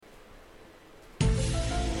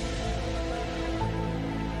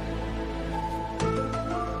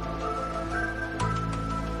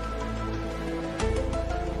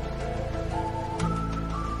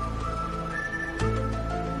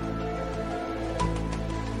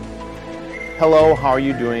Hello, how are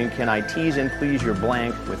you doing? Can I tease and please your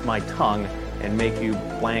blank with my tongue and make you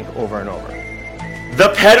blank over and over?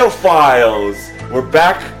 The Pedophiles! We're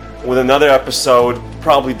back with another episode,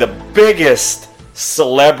 probably the biggest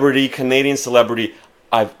Canadian celebrity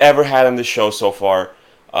I've ever had on the show so far.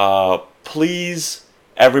 Please,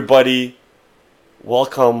 everybody,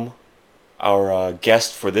 welcome our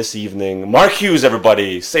guest for this evening, Mark Hughes,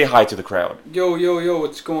 everybody. Say hi to the crowd. Yo,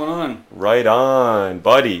 what's going on? Right on,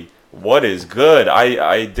 buddy. What is good?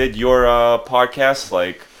 I did your podcast,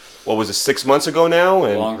 like, what was it, 6 months ago now?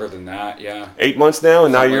 And longer than that, yeah. 8 months now,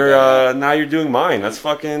 and Something now you're doing mine. That's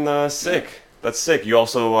fucking sick. Yeah. That's sick. You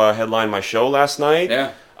also headlined my show last night.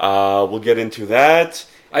 Yeah. We'll get into that.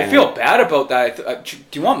 I feel bad about that.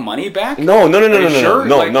 Do you want money back? No. Sure?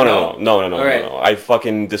 No. I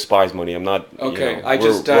fucking despise money. I'm not. Okay. You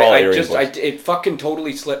know, it fucking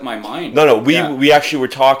totally slipped my mind. No. We actually were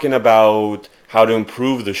talking about how to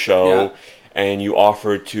improve the show, and you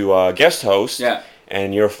offered to guest host. Yeah.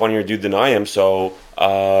 And you're a funnier dude than I am, so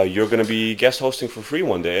you're gonna be guest hosting for free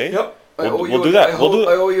one day. Yep. We'll do that. I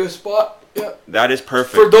owe you a spot. Yeah. That is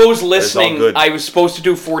perfect. For those listening, I was supposed to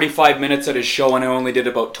do 45 minutes at his show, and I only did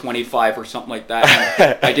about 25 or something like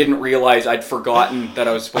that. I didn't realize I'd forgotten that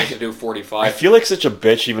I was supposed to do 45. I feel like such a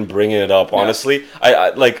bitch even bringing it up, honestly.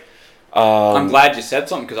 I like... I'm glad you said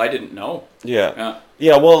something, because I didn't know.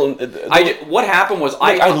 Yeah, well... what happened was...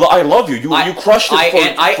 I love you. You crushed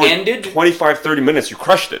it for ended 25, 30 minutes. You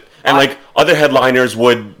crushed it. And other headliners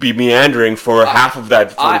would be meandering for half of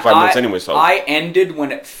that 45 minutes anyway. So I ended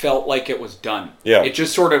when it felt like it was done. Yeah. It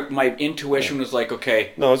just sort of... My intuition was like,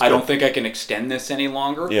 okay, I don't think I can extend this any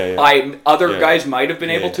longer. Yeah. Other guys might have been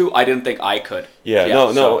able to. I didn't think I could.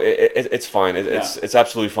 It's fine. It's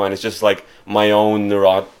absolutely fine. It's just like my own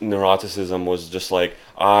neuroticism was just like,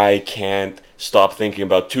 I can't stop thinking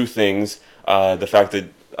about two things. The fact that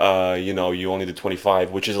you only did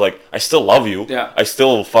 25, which is like, I still love you. Yeah. I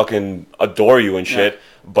still fucking adore you and shit. Yeah.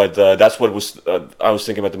 But that's what I was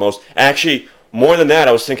thinking about the most. And actually, more than that,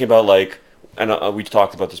 I was thinking about like, and we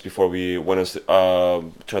talked about this before we went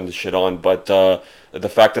and turned the shit on, but the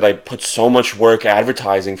fact that I put so much work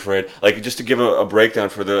advertising for it, like just to give a breakdown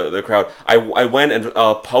for the crowd, I went and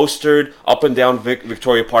postered up and down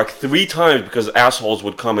Victoria Park 3 times because assholes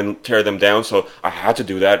would come and tear them down, so I had to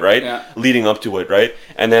do that, right? Yeah. Leading up to it, right?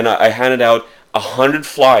 And then I handed out 100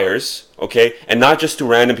 flyers, okay? And not just to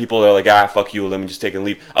random people that are like, fuck you, let me just take and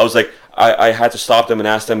leave. I was like, I had to stop them and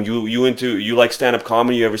ask them, you like stand-up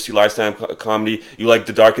comedy? You ever see live stand-up comedy? You like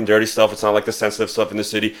the dark and dirty stuff? It's not like the sensitive stuff in the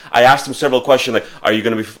city. I asked them several questions, like, are you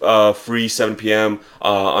going to be free 7 p.m.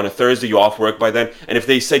 On a Thursday? You off work by then? And if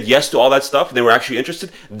they said yes to all that stuff, and they were actually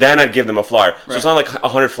interested, then I'd give them a flyer. Right. So it's not like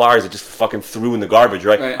 100 flyers I just fucking threw in the garbage,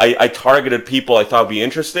 right? I targeted people I thought would be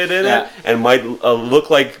interested in it, and might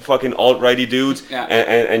look like fucking alt-righty dudes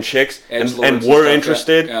and chicks, and were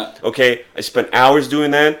interested. Yeah. Okay, I spent hours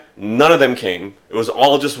doing that. None of them came. It was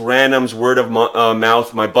all just randoms, word of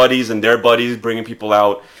mouth, my buddies and their buddies bringing people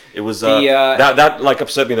out. It was that like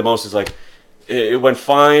upset me the most. Is like it went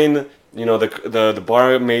fine. You know, the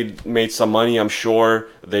bar made some money. I'm sure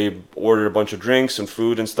they ordered a bunch of drinks and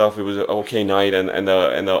food and stuff. It was an okay night, and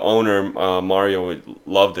the owner Mario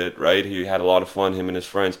loved it. Right, he had a lot of fun, him and his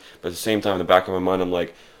friends. But at the same time, in the back of my mind, I'm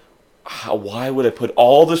like, why would I put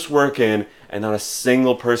all this work in and not a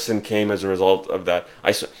single person came as a result of that?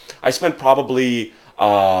 I spent probably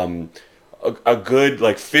a good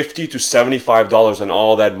like $50 to $75 on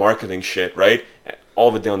all that marketing shit, right? All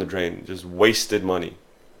of it down the drain, just wasted money.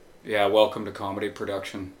 Yeah, welcome to comedy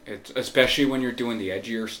production. It's especially when you're doing the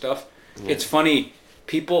edgier stuff. It's funny,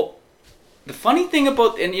 people. The funny thing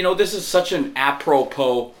about, and this is such an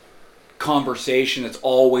apropos conversation that's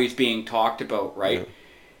always being talked about, right? Yeah.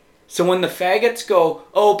 So when the faggots go,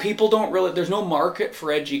 people don't really, there's no market for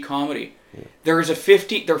edgy comedy. Yeah. They're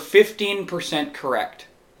 15% correct.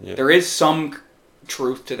 Yeah. There is some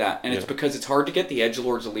truth to that, and it's because it's hard to get the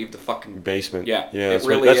edgelords to leave the fucking basement. Yeah, that's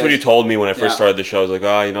what you told me when I first started the show. I was like,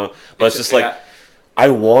 but it's just like, I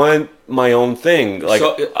want my own thing, like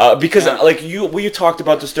because like you talked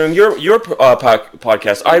about this during your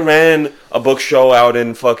podcast. I ran a book show out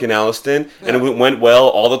in fucking Alliston, and it went well.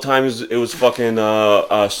 All the times it was fucking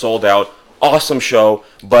sold out. Awesome show,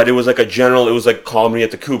 but it was like it was like comedy at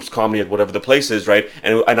the Coops, comedy at whatever the place is, right?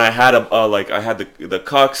 And I had I had the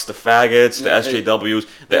cucks, the faggots, the SJWs,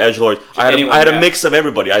 the edgelords. I had a mix of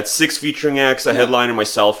everybody. I had 6 featuring acts, a headliner,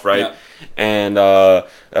 myself, right? Yeah. And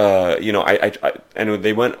and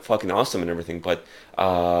they went fucking awesome and everything, but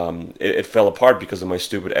it fell apart because of my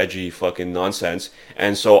stupid edgy fucking nonsense.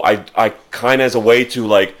 And so I kind of, as a way to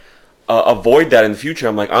like avoid that in the future,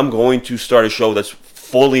 I'm like, I'm going to start a show that's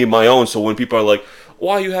fully my own. So when people are like,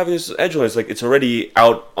 why are you having this edge line? It's like, it's already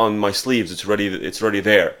out on my sleeves. It's already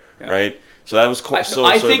there, right? So that was cool.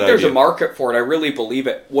 I think there's a market for it. I really believe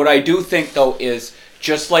it. What I do think, though, is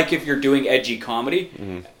just like if you're doing edgy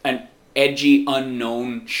comedy, an edgy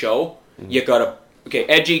unknown show, you gotta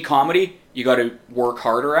edgy comedy, you gotta work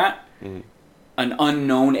harder at. An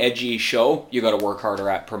unknown edgy show, you gotta work harder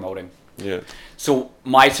at promoting. Yeah. So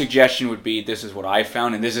my suggestion would be, this is what I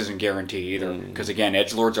found, and this isn't guaranteed either, because again,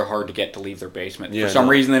 edgelords are hard to get to leave their basement. For some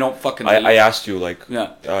reason, they don't fucking leave. I asked you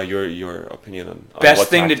your opinion on best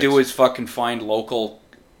thing tactics to do is fucking find local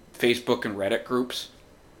Facebook and Reddit groups.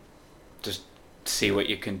 Just see what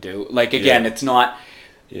you can do. Like again, it's not.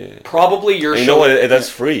 Yeah. Probably your show. You know what? That's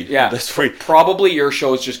free. Yeah, that's free. Probably your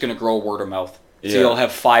show is just going to grow word of mouth. So you'll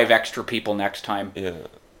have 5 extra people next time. Yeah.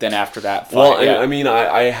 Then after that, 5. Well, I mean,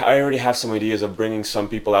 I already have some ideas of bringing some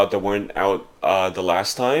people out that weren't out the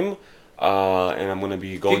last time, and I'm going to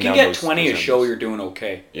be going. If you can get 20 a show, you're doing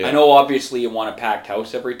okay. Yeah. I know, obviously, you want a packed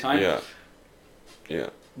house every time. Yeah. Yeah.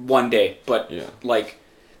 One day, but like,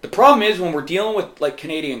 the problem is when we're dealing with like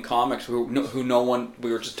Canadian comics who no one.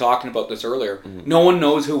 We were just talking about this earlier. No one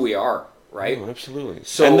knows who we are, right? Oh, absolutely.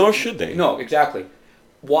 So, and nor should they. No, exactly.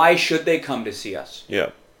 Why should they come to see us?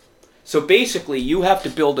 Yeah. So basically, you have to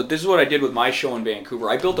build this is what I did with my show in Vancouver.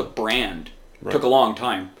 I built a brand. Right. Took a long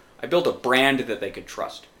time. I built a brand that they could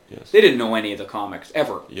trust. Yes. They didn't know any of the comics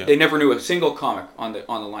ever. Yeah. They never knew a single comic on the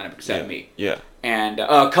lineup except me. Yeah. And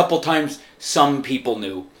a couple times, some people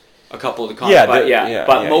knew a couple of the comics.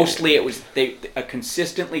 But mostly it was a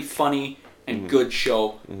consistently funny and good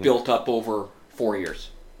show built up over 4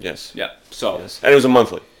 years. Yes. Yeah. So. Yes. And it was a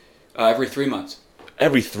monthly. Every 3 months.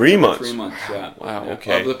 Every 3 months? 3 months, yeah. Wow,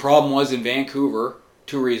 okay. The problem was in Vancouver,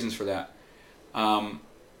 2 reasons for that.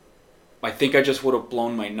 I think I just would have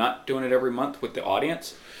blown my nut doing it every month with the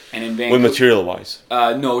audience. And in Vancouver... With material-wise?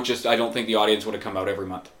 No, just I don't think the audience would have come out every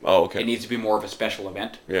month. Oh, okay. It needs to be more of a special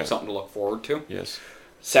event. Yeah. Something to look forward to. Yes.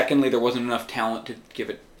 Secondly, there wasn't enough talent to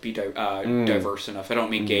be diverse enough. I don't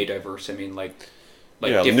mean gay diverse. I mean like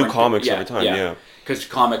different... new comics every time, Because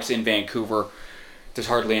comics in Vancouver... There's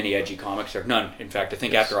hardly any edgy comics there. None. In fact, I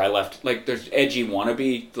think after I left, like, there's edgy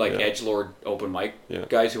wannabe, like, edgelord open mic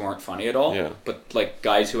guys who aren't funny at all. Yeah. But, like,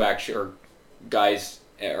 guys who actually are... Guys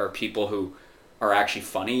are people who are actually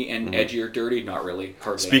funny and edgy or dirty. Not really.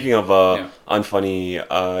 Hardly. Speaking of unfunny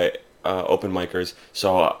open micers,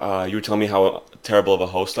 so you were telling me how terrible of a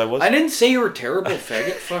host I was? I didn't say you were terrible,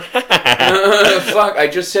 faggot. Fuck. Fuck. I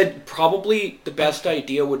just said probably the best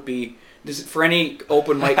idea would be... This is for any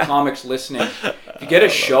open mic comics listening. If you get a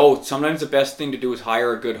show, sometimes the best thing to do is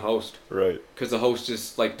hire a good host. Right. Because the host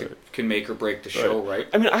is can make or break the show, right?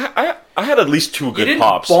 I mean, I had at least 2 good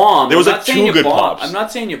pops. Bomb. There was like 2 good pops. I'm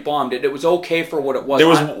not saying you bombed it. It was okay for what it was. There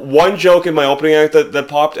was one joke in my opening act that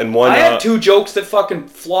popped, and one. I had 2 jokes that fucking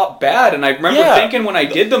flopped bad, and I remember thinking when I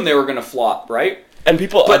did them they were gonna flop, right? And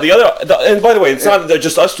people, and by the way, it's not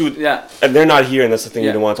just us two, and they're not here, and that's the thing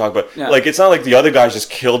we don't want to talk about. Yeah. Like, it's not like the other guys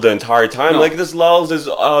just killed the entire time. No. Like, there's lulls, there's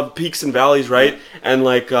peaks and valleys, right? And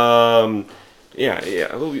like, you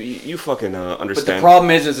fucking understand. But the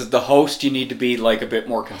problem is the host, you need to be like a bit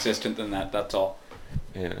more consistent than that. That's all.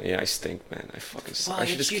 Yeah, I stink, man. I fucking stink. I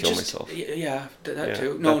should just kill myself. Yeah, that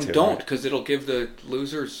too. No, don't, because it'll give the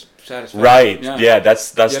losers satisfaction. Right. Yeah,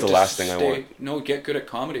 that's the last thing I want. No, get good at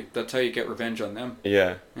comedy. That's how you get revenge on them.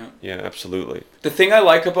 Yeah, absolutely. The thing I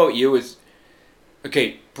like about you is,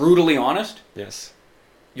 okay, brutally honest. Yes.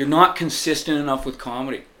 You're not consistent enough with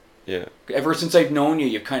comedy. Yeah. Ever since I've known you,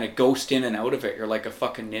 you kind of ghost in and out of it. You're like a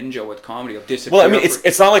fucking ninja with comedy. You'll disappear. Well, I mean,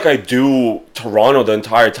 it's not like I do Toronto the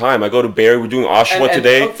entire time. I go to Barrie. We're doing Oshawa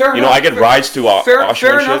today. I get rides to Oshawa.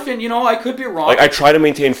 Fair enough, and I could be wrong. Like, I try to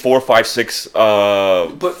maintain 4, 5, 6, 4 or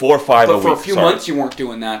 5 a week. But for a few months, you weren't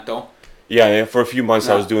doing that, though. Yeah, for a few months,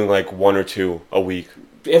 I was doing like 1 or 2 a week.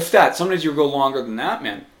 If that. Sometimes you go longer than that,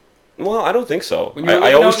 man. Well, I don't think so. When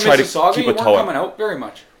I always try to keep a toe. You weren't coming out very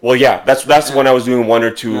much. Well, yeah, that's when I was doing 1 or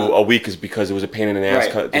 2 a week, is because it was a pain in the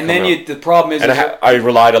ass. Right. And then the problem is, I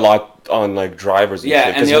relied a lot on like drivers and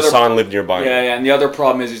shit, because Hassan lived nearby. Yeah, and the other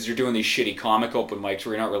problem is you're doing these shitty comic open mics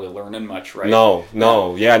where you're not really learning much, right? I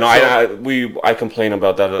complain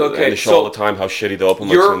about that in the show all the time, how shitty the open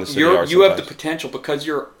mics in the city are. You have the potential because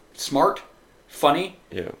you're smart, funny,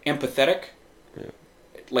 empathetic.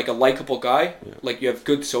 Like a likable guy, like you have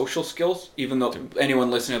good social skills. Even though anyone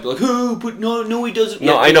listening will be like, "Oh, but no, he doesn't."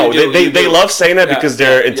 No, I know they love saying that because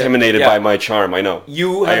they're intimidated by my charm. I know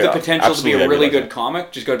you have the potential to be a really good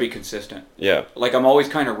comic. Just got to be consistent. Yeah, like I'm always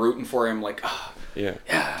kind of rooting for him. Like, Yeah.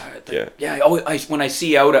 When I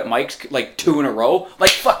see out at Mike's like 2 in a row, like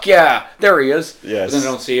fuck yeah, there he is. Yes. But then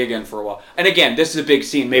I don't see you again for a while. And again, this is a big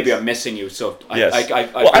scene. Maybe I'm missing you. So yes.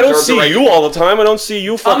 I don't see you all the time. I don't see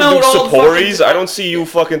you fucking doing Saporis. I don't see you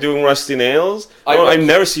fucking doing Rusty Nails. I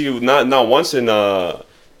never see you not once in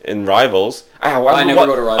Rivals. I never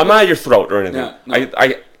go to Rivals. I'm not at your throat or anything. Yeah,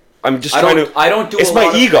 no. I'm just trying to. I don't do. It's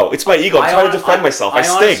my ego. It's my ego. I'm trying to defend myself. I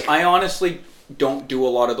stink. I honestly don't do a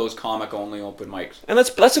lot of those comic only open mics. And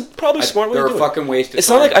that's probably a smart way to do it. They're a fucking waste of time. It's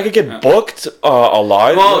not like I could get booked a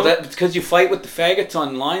lot. Well, that's because you fight with the faggots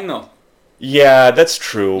online, though. Yeah, that's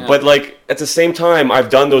true. Yeah. But like at the same time, I've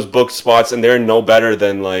done those booked spots, and they're no better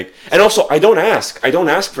than like. And also, I don't ask. I don't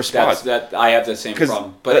ask for spots. I have the same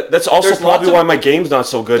problem. But that's also probably why my game's not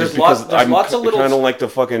so good. Is because I kind of like the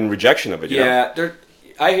fucking rejection of it. Yeah,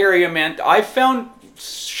 I hear you, man. I found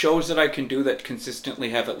shows that I can do that consistently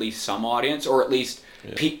have at least some audience, or at least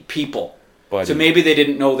people. Buddy. So maybe they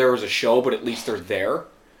didn't know there was a show, but at least they're there.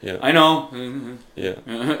 Yeah, I know. Yeah,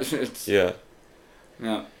 yeah.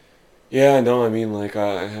 Yeah, I know. I mean, like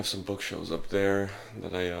I have some book shows up there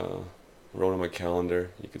that I wrote on my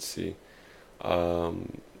calendar. You could see.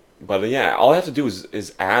 But yeah, all I have to do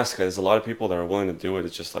is ask. There's a lot of people that are willing to do it.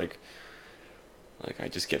 It's just like I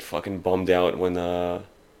just get fucking bummed out when I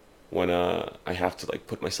have to like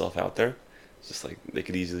put myself out there. It's just like they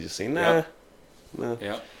could easily just say nah.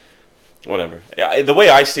 Yeah. Whatever. Yeah, the way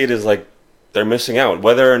I see it is like they're missing out.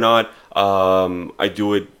 Whether or not I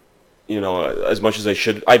do it, as much as I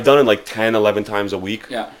should. I've done it like 10, 11 times a week.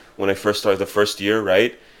 Yeah. When I first started the first year,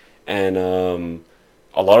 right? And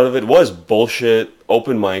a lot of it was bullshit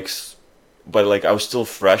open mics, but like I was still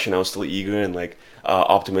fresh and I was still eager and like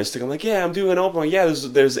optimistic. I'm like, yeah, I'm doing an open mic. Yeah,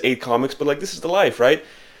 there's 8 comics, but like this is the life, right?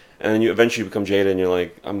 And then you eventually become jaded and you're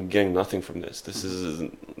like, I'm getting nothing from this. This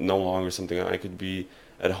is no longer something I could be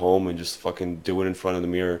at home and just fucking do it in front of the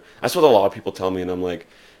mirror. That's what a lot of people tell me, and I'm like,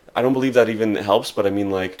 I don't believe that even helps, but I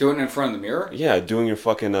mean like... Doing it in front of the mirror? Yeah, doing your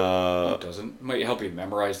fucking... No, it doesn't. It might help you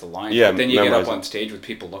memorize the lines. Yeah, but then you get up on stage with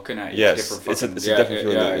people looking at you. Yes, it's a different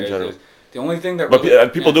feeling in general. The only thing that really,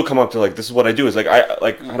 but people do come up to like, this is what I do. Is like I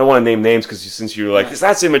don't want to name names because since you're like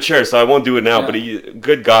that's immature, so I won't do it now. But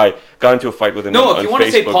good guy, got into a fight with him. No, if you want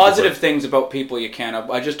to say positive things about people, you can.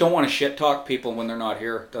 I just don't want to shit talk people when they're not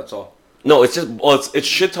here. That's all. No, it's just it's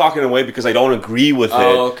shit talking in a way because I don't agree with it.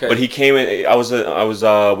 Okay. But he came in.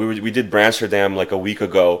 We did Brandsterdam like a week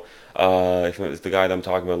ago. If the guy that I'm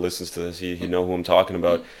talking about listens to this, he know who I'm talking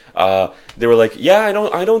about. They were like, yeah,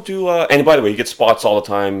 I don't do. And by the way, he gets spots all the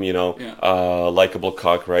time. Likable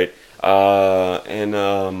cuck, right?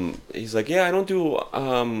 And he's like, yeah, I don't do.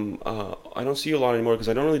 I don't see you a lot anymore because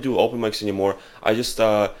I don't really do open mics anymore. I just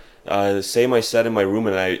say my set in my room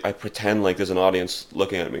and I pretend like there's an audience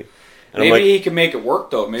looking at me. And maybe he can make it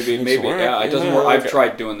work though. Maybe yeah, it doesn't work. I've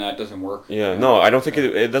tried doing that. It doesn't work. Yeah, no, I don't think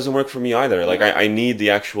it doesn't work for me either. Like I need the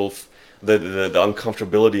actual the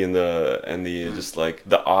uncomfortability and the just like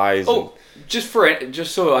the eyes. Oh, just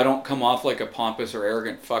so I don't come off like a pompous or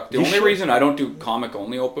arrogant fuck. The only reason I don't do comic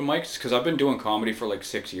only open mics is because I've been doing comedy for like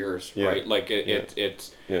 6 years, right? Like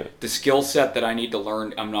it's the skill set that I need to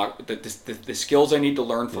learn. I'm not the skills I need to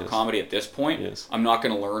learn for comedy at this point. Yes. I'm not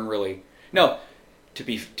going to learn really. No. To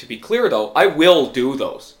be clear though, I will do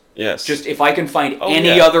those. Yes. Just if I can find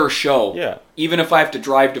any other show, even if I have to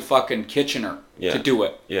drive to fucking Kitchener to do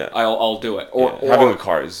it, I'll do it. Or having a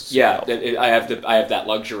car is I have that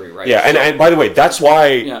luxury, right? Yeah, and by the way, that's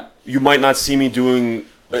why you might not see me doing.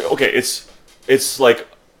 Okay, it's like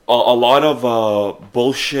a lot of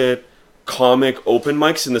bullshit comic open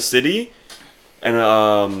mics in the city,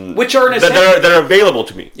 and which are that are available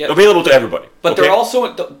to me, available to everybody. But they're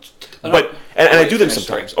also. But I do them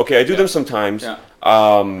sometimes. Okay, I do them sometimes. Yeah.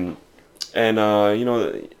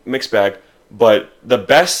 Mixed bag. But the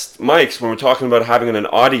best mics when we're talking about having an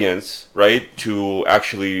audience, right, to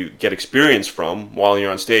actually get experience from while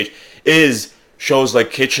you're on stage, is shows like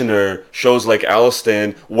Kitchener, shows like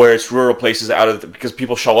Alliston, where it's rural places because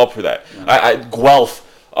people show up for that. Yeah. Guelph.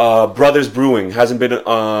 Brothers Brewing hasn't been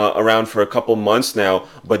around for a couple months now,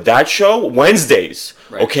 but that show Wednesdays,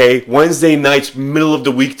 okay, Wednesday nights, middle of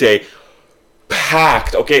the weekday,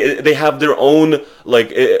 packed. Okay, they have their own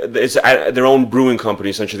it's their own brewing company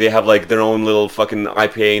essentially. They have like their own little fucking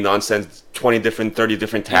IPA nonsense, 30 different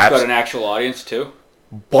taps. It's got an actual audience too.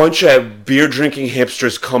 Bunch of beer drinking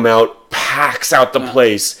hipsters come out, packs out the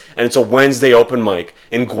place, and it's a Wednesday open mic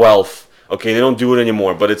in Guelph. Okay, they don't do it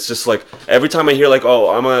anymore, but it's just like every time I hear like,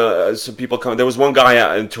 some people come. There was one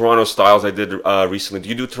guy in Toronto Styles I did recently. Do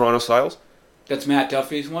you do Toronto Styles? That's Matt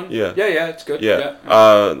Duffy's one? Yeah. Yeah, it's good. Yeah.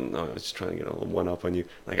 No, I was just trying to get a little one up on you.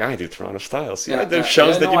 Like, I do Toronto style. See, I do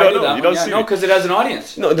shows that you don't know. You don't see. No, because it has an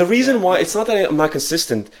audience. No, the reason why, it's not that I'm not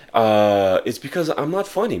consistent. It's because I'm not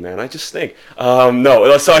funny, man. I just stink.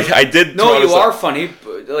 No, so I did. No, you are funny,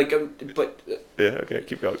 but yeah, okay,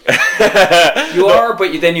 keep going. You are,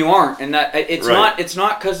 but then you aren't. And that it's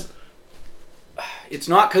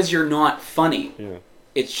not because you're not funny. Yeah.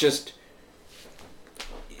 It's just,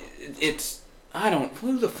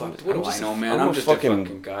 who the fuck, what do I know, man? I'm just a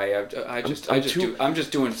fucking guy. I'm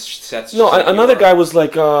just doing sets. No, another guy was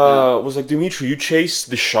like, Dimitri, you chase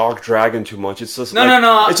the shark dragon too much. It's just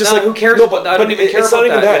no. It's just like, who cares about that? I don't even care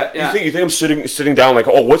about that. Yeah. You think I'm sitting down like,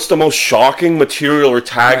 oh, what's the most shocking material or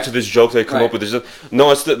tag to this joke that I come up with?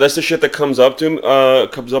 That's the shit that comes up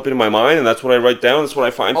into my mind, and that's what I write down. That's what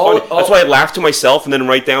I find funny. That's why I laugh to myself and then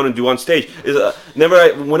write down and do on stage.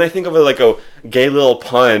 When I think of it like a gay little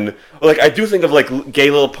pun, or like I do think of like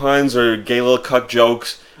gay little puns or gay little cut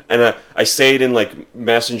jokes, and I say it in like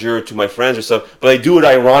Messenger to my friends or stuff, but I do it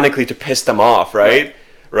ironically to piss them off, right?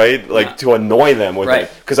 Like to annoy them with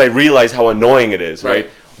it, because I realize how annoying it is,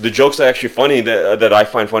 right? The jokes that are actually funny, that I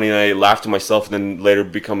find funny and I laugh to myself and then later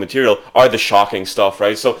become material, are the shocking stuff,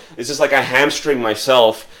 right? So it's just like I hamstring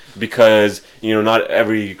myself because, not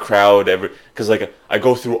every crowd because like I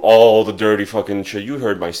go through all the dirty fucking shit. You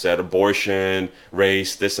heard my set: abortion,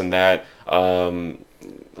 race, this and that.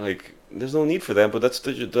 Like there's no need for that, but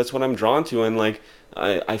that's what I'm drawn to, and like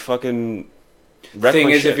I fucking wreck thing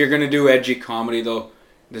my is shit. If you're gonna do edgy comedy though,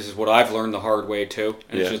 this is what I've learned the hard way too,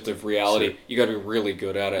 and it's just the reality. Sure. You got to be really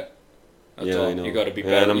good at it. That's all. I know. You got to be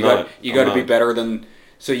better. You got to be better than,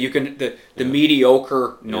 so you can the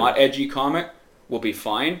mediocre not edgy comic will be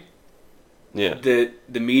fine. Yeah.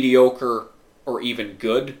 The mediocre or even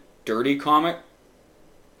good dirty comic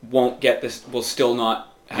won't get this. Will still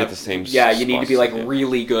not get the same. Yeah, you need to be like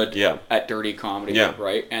really good. Yeah. At dirty comedy. Yeah.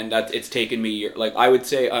 Right, and it's taken me like I would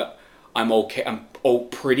say I'm okay. I'm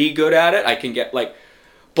pretty good at it. I can get like,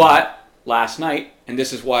 but last night, and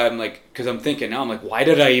this is why I'm like, because I'm thinking now, I'm like, why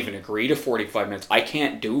did I even agree to 45 minutes? I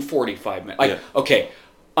can't do 45 minutes. Like, okay,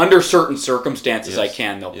 under certain circumstances I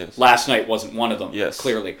can though. Yes. Last night wasn't one of them. Yes.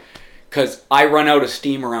 Clearly. Because I run out of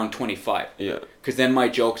steam around 25. Yeah. Because then my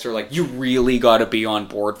jokes are like, you really got to be on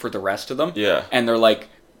board for the rest of them. Yeah. And they're like,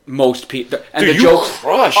 most people. And dude, the jokes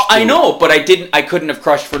crushed. I know, but I couldn't have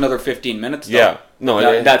crushed for another 15 minutes. Though. Yeah.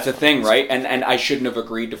 No, that's the thing, right? And I shouldn't have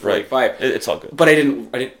agreed to 45. Right. It's all good. But I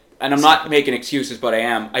didn't. And I'm not making excuses, but I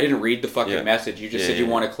am. I didn't read the fucking message. You just said you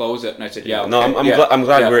want to close it, and I said, yeah. No, okay. I'm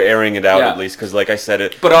glad we're airing it out at least, because like I said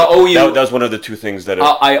it. But I owe you. That was one of the two things that.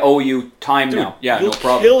 I owe you time now. Yeah, no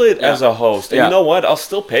problem. Kill it as a host, and you know what? I'll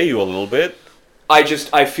still pay you a little bit.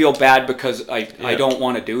 I feel bad because I don't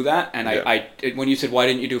want to do that, and I when you said why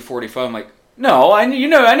didn't you do 45, I'm like. No, I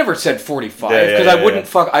never said 45 because I wouldn't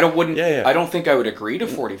fuck. I don't think I would agree to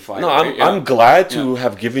 45. No, I'm glad to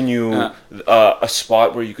have given you a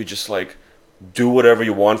spot where you could just like do whatever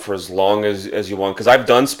you want for as long as you want. Because I've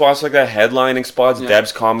done spots like that, headlining spots,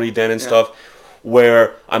 Deb's Comedy Den and stuff,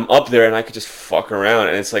 where I'm up there and I could just fuck around,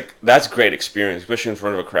 and it's like that's great experience, especially in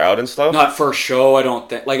front of a crowd and stuff. Not first show, I don't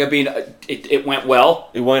think. Like I mean, it went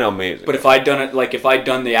well. It went amazing. But if I'd done it, like if I'd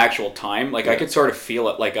done the actual time, like I could sort of feel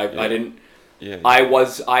it. Like I didn't. Yeah.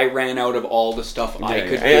 I ran out of all the stuff I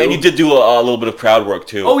could do. And you did do a little bit of crowd work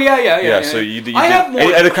too. Oh yeah. So you did. Have more,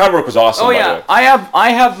 and the crowd work was awesome. Oh yeah, by the way.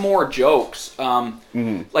 I have more jokes.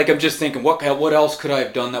 Like I'm just thinking, what else could I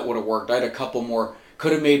have done that would have worked? I had a couple more.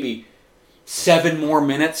 Could have maybe 7 more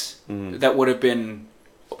minutes that would have been.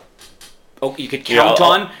 Oh, you could count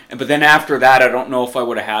on. But then after that, I don't know if I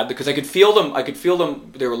would have had because I could feel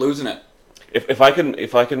them. They were losing it. If I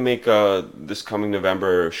can make this coming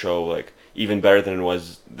November show like. Even better than it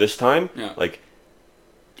was this time. Yeah. Like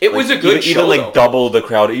it was a good show. Even like double the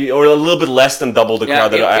crowd, or a little bit less than double the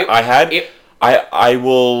crowd that I had. I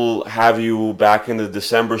will have you back in the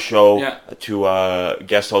December show to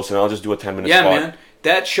guest host, and I'll just do a 10-minute spot. Yeah, man.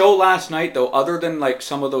 That show last night, though, other than like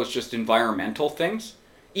some of those just environmental things,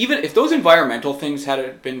 even if those environmental things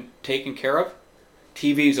had been taken care of,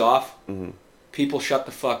 TV's off, people shut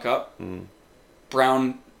the fuck up,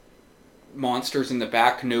 brown monsters in the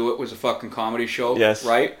back knew it was a fucking comedy show. Yes.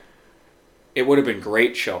 Right? It would have been a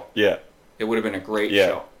great show. Yeah. It would have been a great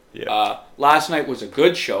show. Yeah. Last night was a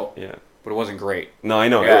good show. Yeah. But it wasn't great. No, I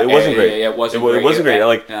know. It wasn't great. Yeah, it wasn't great. It wasn't great.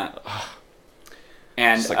 Like,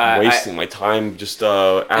 and it's like wasting my time just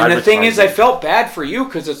advertising. And the thing is, I felt bad for you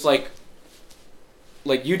because it's like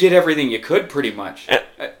you did everything you could pretty much.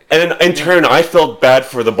 And in turn, I felt bad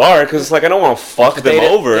for the bar because it's like I don't want to fuck them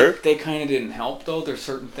over. They kind of didn't help though. There's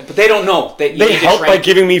certain things, but they don't know. They help by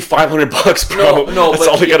giving me $500, bro. No, that's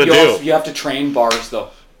all they gotta do. You have to train bars though.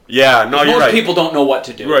 Yeah, no, you're right. Most people don't know what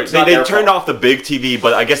to do. Right. They turned off the big TV,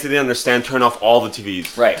 but I guess they didn't understand turn off all the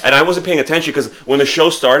TVs. Right. And I wasn't paying attention because when the show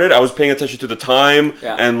started, I was paying attention to the time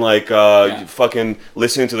and like fucking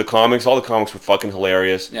listening to the comics. All the comics were fucking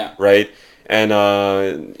hilarious. Yeah. Right. And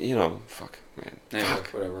fuck, man. Yeah,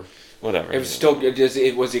 Whatever. It was still.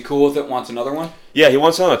 Was he cool with it? Wants another one? Yeah, he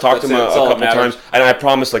wants another. I talked to him a couple times, and I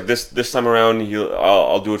promised like this time around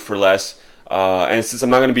I'll do it for less. And since I'm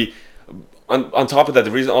not gonna be on top of that,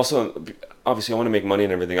 the reason also obviously I want to make money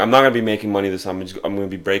and everything. I'm not gonna be making money this time. I'm gonna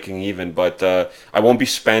be breaking even, but I won't be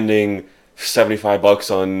spending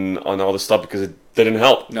 $75 on all this stuff because it didn't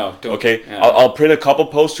help. No, don't. Okay, yeah. I'll print a couple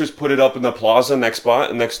posters, put it up in the plaza next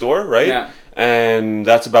door, right? Yeah. And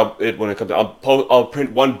that's about it when it comes to... I'll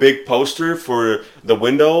print one big poster for the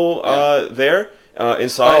window there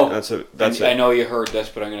inside. Oh, that's it. I know you heard this,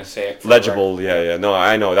 but I'm going to say it. Legible, yeah. No,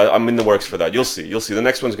 I know. I'm in the works for that. You'll see. The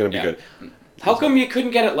next one's going to be good. How come you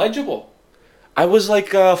couldn't get it legible? I was like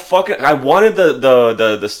fucking... I wanted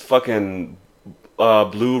this fucking...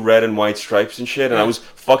 blue, red, and white stripes and shit, and I was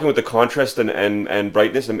fucking with the contrast and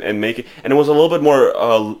brightness and make it, and it was a little bit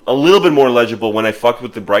more legible when I fucked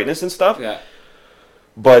with the brightness and stuff. Yeah.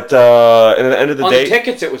 But at the end of the day, on the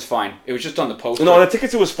tickets it was fine. It was just on the poster. No, on the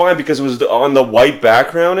tickets it was fine because it was on the white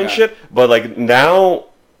background and shit. But like now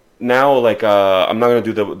like I'm not gonna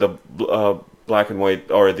do the black and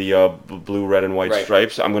white or the blue, red, and white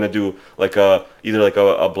stripes. I'm gonna do like either like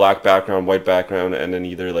a black background, white background, and then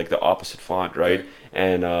either like the opposite font, right?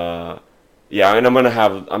 And and I'm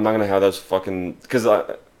not gonna have those fucking because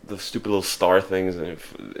the stupid little star things.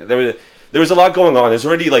 There was a lot going on. There's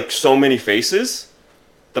already like so many faces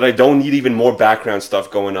that I don't need even more background stuff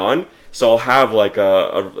going on. So I'll have like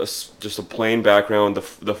just a plain background, the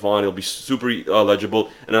font, it'll be super legible,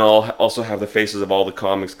 and I'll also have the faces of all the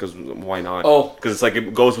comics, because why not? Oh. Because it's like,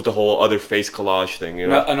 it goes with the whole other face collage thing, you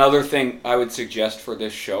know? Another thing I would suggest for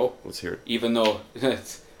this show, let's hear it. Even though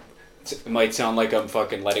it might sound like I'm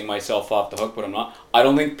fucking letting myself off the hook, but I'm not. I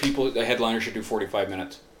don't think the headliner should do 45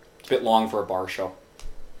 minutes. It's a bit long for a bar show.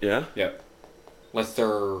 Yeah? Yeah. Unless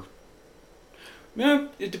they're... Yeah,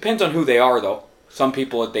 it depends on who they are, though. Some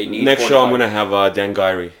people, they need... Next 45. Show, I'm going to have Dan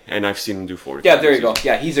Gyrie, and I've seen him do 45. Yeah, there you go.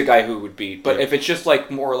 Yeah, he's a guy who would be... But if it's just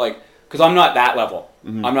like more like... Because I'm not that level.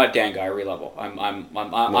 Mm-hmm. I'm not Dan Gyrie level.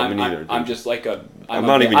 I'm just like a... I'm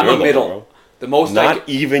not even your level, bro. The most not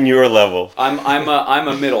even your level. I'm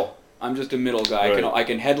a middle. I'm just a middle guy. Right. I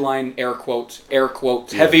can headline air quotes,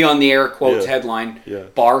 heavy on the air quotes headline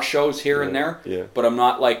bar shows here and there. Yeah. But I'm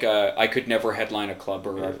not like I could never headline a club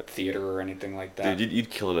or a theater or anything like that. Dude, you'd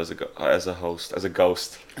kill it as a host, as a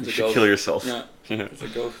ghost. You should kill yourself. Yeah. As a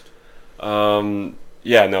ghost.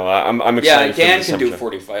 Yeah, no, I'm excited. Yeah, Dan can do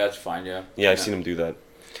 45. That's fine. Yeah. Yeah, I've seen him do that.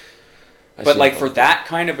 But like for that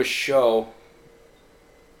kind of a show.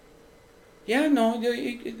 Yeah, no,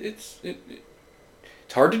 it's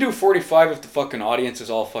hard to do 45 if the fucking audience is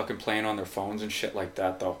all fucking playing on their phones and shit like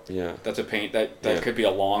that, though. Yeah. That's a pain. That could be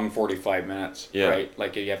a long 45 minutes, right?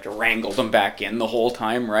 Like, you have to wrangle them back in the whole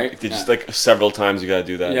time, right? Just, like, several times you gotta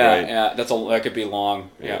do that, right? Yeah, that could be long.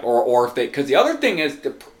 Yeah. Or if they... Because the other thing is,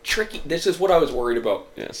 this is what I was worried about.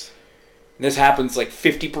 Yes. And this happens, like,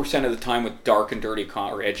 50% of the time with dark and dirty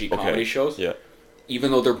or edgy comedy shows. Yeah.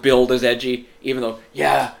 Even though they're billed as edgy, even though,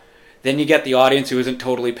 then you get the audience who isn't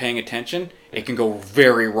totally paying attention. It can go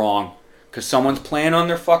very wrong because someone's playing on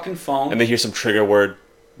their fucking phone and they hear some trigger word.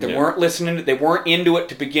 They weren't listening. They weren't into it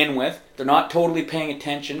to begin with. They're not totally paying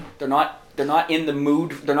attention. They're not in the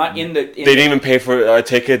mood. They're not in the. They didn't even pay for a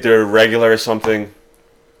ticket. They're regular or something.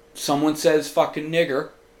 Someone says "fucking nigger"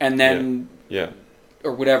 and then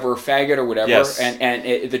or whatever, faggot or whatever,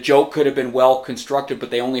 and the joke could have been well constructed, but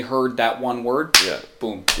they only heard that one word. Yeah.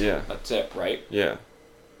 Boom. Yeah. That's it, right? Yeah.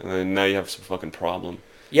 And then now you have some fucking problem.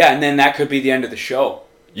 Yeah, and then that could be the end of the show.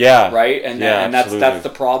 Yeah. Right? And that's the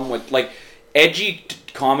problem with, like, edgy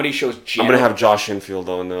comedy shows I'm going to have Josh Infield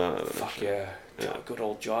on. Fuck yeah. Good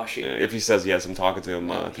old Joshy. Yeah, if he says yes, I'm talking to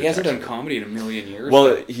him. He hasn't done comedy in a million years.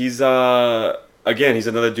 Well, he's, again, he's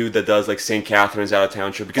another dude that does, like, St. Catharines out of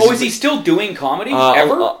town show. Because is he still doing comedy?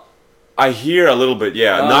 Ever? I hear a little bit,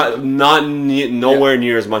 yeah. Nowhere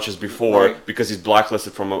near as much as before because he's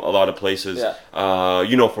blacklisted from a lot of places. Yeah.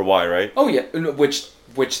 You know for why, right? Oh yeah.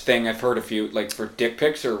 Which thing? I've heard a few, like for dick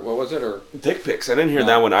pics or what was it? Or dick pics. I didn't hear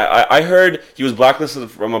that one. I heard he was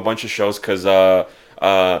blacklisted from a bunch of shows because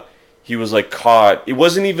he was like caught. It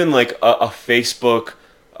wasn't even like a Facebook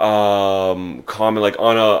comment like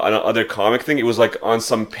on a other comic thing. It was like on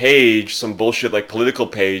some page, some bullshit like political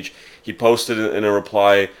page. He posted in a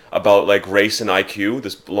reply about like race and IQ,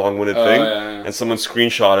 this long-winded thing, and someone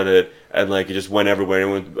screenshotted it, and like it just went everywhere.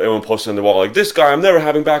 Everyone posted on the wall like, "This guy, I'm never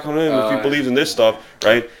having back on him if he believes in this stuff,"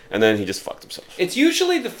 right? And then he just fucked himself. It's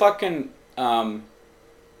usually the fucking man.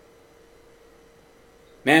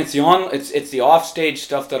 It's the offstage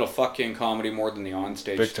stuff that'll fuck you in comedy more than the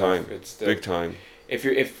onstage. Big stuff. time. It's Big time.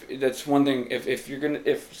 If that's one thing.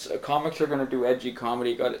 If comics are gonna do edgy comedy,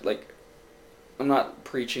 you got it like. I'm not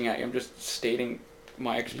preaching at you. I'm just stating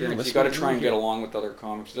my experience. You got to try and get along with other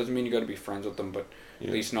comics. It doesn't mean you got to be friends with them, but at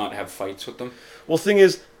least not have fights with them. Well, the thing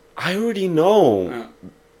is, I already know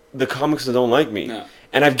the comics that don't like me,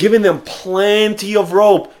 and I've given them plenty of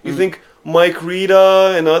rope. You think Mike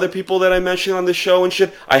Rita and other people that I mentioned on the show and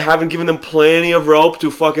shit, I haven't given them plenty of rope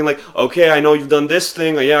to fucking like, okay, I know you've done this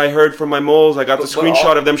thing. Yeah, I heard from my moles. I got the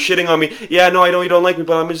screenshot of them shitting on me. Yeah, no, I know you don't like me,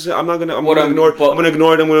 but I'm gonna ignore it. I'm gonna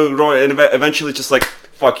ignore it, and eventually it's just like,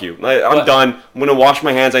 fuck you. I'm done. I'm gonna wash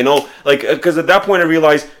my hands. I know, like, because at that point I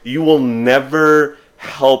realized you will never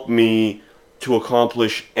help me to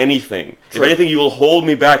accomplish anything. True. If anything, you will hold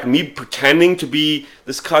me back. Me pretending to be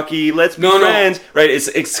this cucky, let's be friends, right?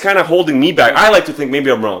 It's kind of holding me back. I like to think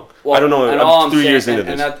maybe I'm wrong. Well, I don't know. I'm 3 years into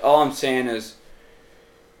this. And all I'm saying is,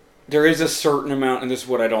 there is a certain amount, and this is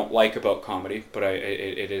what I don't like about comedy, but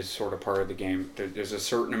it is sort of part of the game. There's a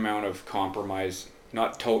certain amount of compromise.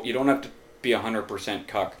 You don't have to be 100%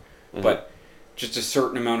 cuck, but just a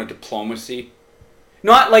certain amount of diplomacy.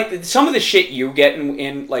 Not like some of the shit you get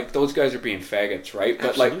in like those guys are being faggots, right? But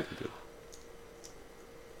absolutely. Like,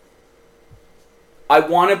 I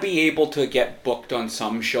want to be able to get booked on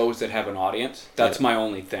some shows that have an audience. That's my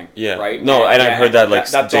only thing. Yeah. Right. No, and I've heard that like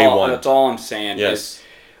day one. That's all I'm saying. Yes.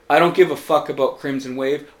 I don't give a fuck about Crimson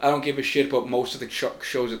Wave. I don't give a shit about most of the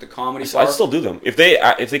shows at the Comedy Bar. I'd still do them if they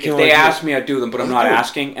ask me. I'd do them, but I'm not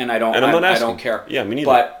asking, and I don't. And I'm not asking. I don't care. Yeah, me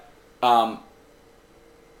neither. But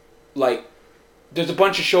like. There's a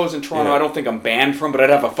bunch of shows in Toronto I don't think I'm banned from, but I'd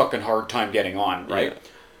have a fucking hard time getting on, right? Yeah.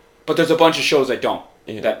 But there's a bunch of shows I don't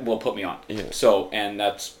that will put me on. Yeah. So, and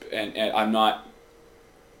I'm not,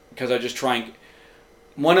 because I just try and,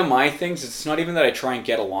 one of my things, it's not even that I try and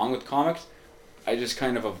get along with comics, I just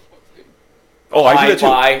kind of I do that too.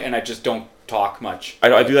 And I just don't talk much.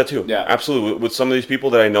 I do that too. Yeah. Absolutely. With some of these people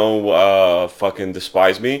that I know fucking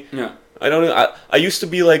despise me. Yeah. I used to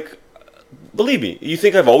be like, believe me, you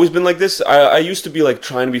think I've always been like this? I used to be like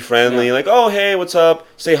trying to be friendly, like, oh, hey, what's up?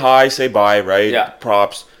 Say hi, say bye, right? Yeah.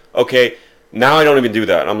 Props. Okay. Now I don't even do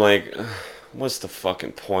that. I'm like, what's the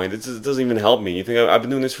fucking point? It doesn't even help me. You think I've been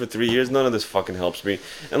doing this for 3 years? None of this fucking helps me.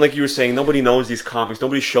 And like you were saying, nobody knows these comics.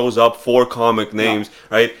 Nobody shows up for comic names,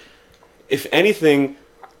 right? If anything,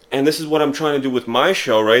 and this is what I'm trying to do with my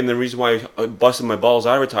show, right? And the reason why I busted my balls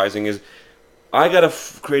advertising is I got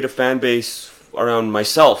to create a fan base around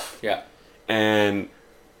myself. Yeah. And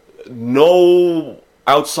no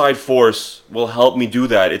outside force will help me do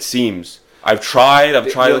that, it seems. I've tried.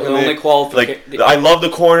 The only qualification. I love the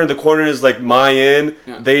corner. The corner is like my in.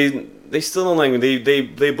 Yeah. They still don't like me.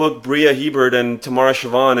 They book Bria Hebert and Tamara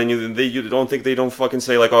Siobhan, and you don't think they don't fucking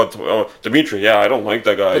say like, oh Dimitri, yeah, I don't like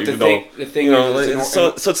that guy. But the thing is, so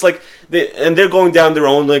it's like they're going down their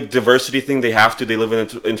own like diversity thing. They have to. They live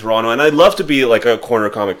in Toronto, and I'd love to be like a corner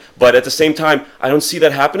comic, but at the same time, I don't see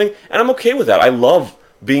that happening, and I'm okay with that. I love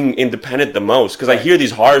being independent the most because I hear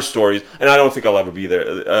these horror stories, and I don't think I'll ever be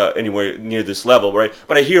there anywhere near this level, right?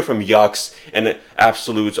 But I hear from yucks and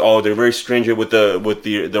absolutes. Oh, they're very stringent with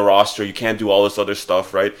the roster. You can't do all this other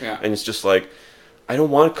stuff, right? Yeah. And it's just like, I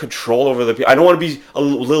don't want control over the people. I don't want to be a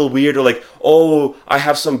little weird or like, oh, I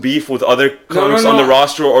have some beef with other comics on the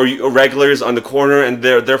roster or regulars on the corner, and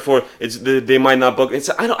therefore they might not book.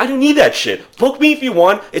 I don't need that shit. Book me if you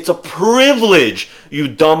want. It's a privilege, you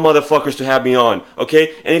dumb motherfuckers, to have me on.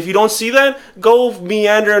 Okay, and if you don't see that, go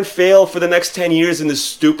meander and fail for the next 10 years in this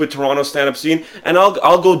stupid Toronto stand-up scene, and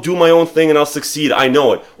I'll go do my own thing and I'll succeed. I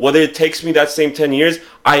know it. Whether it takes me that same 10 years,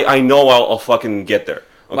 I know I'll fucking get there.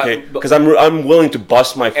 Okay, because I'm willing to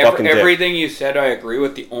bust my fucking dick. Everything you said, I agree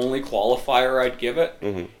with. The only qualifier I'd give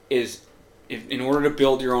it is, in order to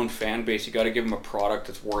build your own fan base, you got to give them a product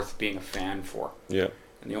that's worth being a fan for. Yeah.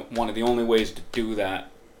 And one of the only ways to do that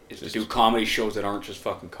is to do comedy shows that aren't just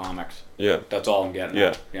fucking comics. Yeah. That's all I'm getting.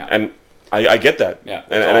 Yeah. Yeah. And I get that. Yeah.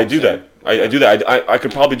 And I do that. I do that. I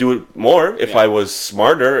could probably do it more if I was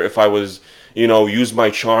smarter. If I was, use my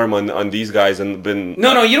charm on these guys and been...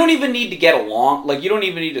 No, you don't even need to get along. Like, you don't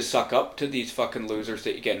even need to suck up to these fucking losers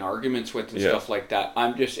that you get in arguments with and stuff like that.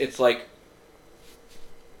 It's like...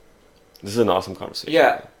 This is an awesome conversation.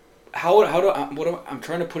 Yeah. I'm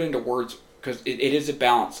trying to put into words because it is a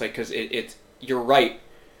balance. Like, because it's you're right,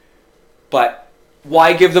 but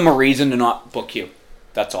why give them a reason to not book you?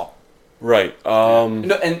 That's all. Right.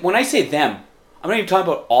 No, and when I say them, I'm not even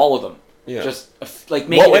talking about all of them. Yeah. Just like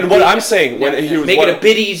make it. What I'm saying, make it a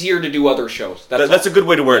bit easier to do other shows. That's a good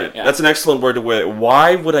way to word it. Yeah. That's an excellent word to word it.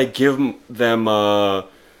 Why would I give them? I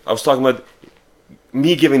was talking about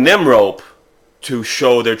me giving them rope to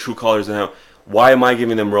show their true colors and how. Why am I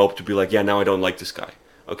giving them rope to be like, yeah, now I don't like this guy?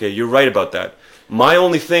 Okay, you're right about that. My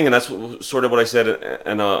only thing, and that's sort of what I said,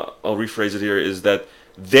 and I'll rephrase it here, is that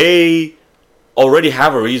they already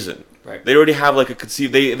have a reason. Right. They already have like a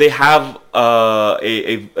conceived. They have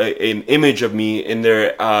an image of me in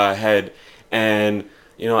their head, and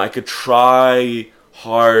I could try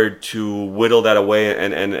hard to whittle that away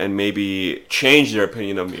and maybe change their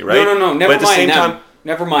opinion of me. Right? No. Never mind them.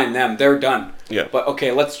 Never mind them. They're done. Yeah. But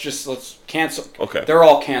okay, let's cancel. Okay. They're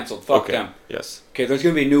all canceled. Fuck them. Yes. Okay, there's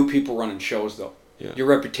gonna be new people running shows though. Yeah. Your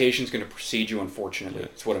reputation's gonna precede you, unfortunately.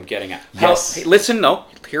 That's what I'm getting at. Yes. Hey, listen, though.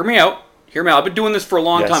 Hear me out. I've been doing this for a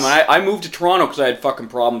long time. And I moved to Toronto because I had fucking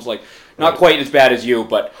problems. Like, not quite as bad as you,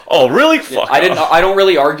 but oh, really? Fuck. I don't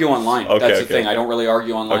really argue online. Okay, That's the thing. I don't really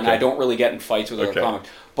argue online. Okay. I don't really get in fights with other comics.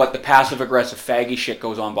 But the passive aggressive faggy shit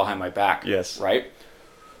goes on behind my back. Yes. Right.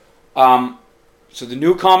 So the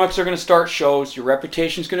new comics are going to start shows. Your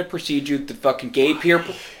reputation's going to precede you. The fucking gay peer...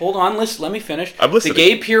 Hold on, let me finish. I'm listening. The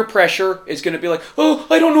gay peer pressure is going to be like, oh,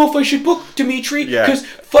 I don't know if I should book Dimitri because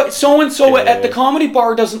Yeah. so-and-so at the comedy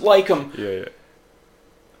bar doesn't like him. Yeah.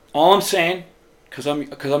 All I'm saying, because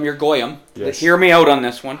I'm your goyim, Yes. hear me out on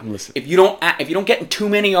this one. I'm listening. If you don't get in too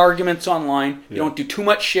many arguments online, you don't do too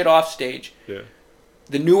much shit off stage,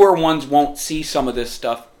 the newer ones won't see some of this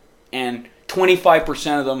stuff, and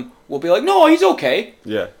 25% of them will be like, no, he's okay.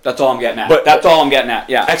 Yeah. That's all I'm getting at. That's all I'm getting at.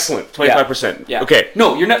 Yeah. Excellent. 25%. Yeah. Okay.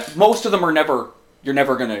 No, you're not. Most of them are never. You're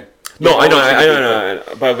never gonna. No, I know.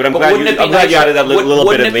 But I'm glad you added that little bit in the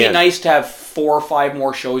Wouldn't it be end. nice to have 4 or 5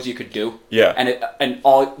 more shows you could do? Yeah. And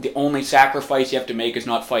the only sacrifice you have to make is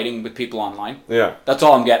not fighting with people online. Yeah. That's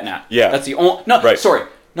all I'm getting at. Yeah. That's the only. No, right. Sorry,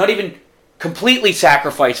 not even completely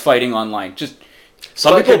sacrifice fighting online. Just.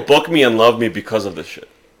 Some people book me and love me because of this shit.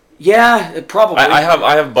 Yeah, probably. I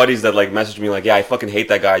have buddies that like message me like, yeah, I fucking hate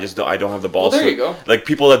that guy. I don't have the balls. Well, there you go. Like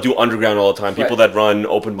people that do underground all the time, people that run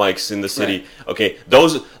open mics in the city. Right. Okay,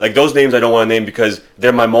 those names I don't want to name because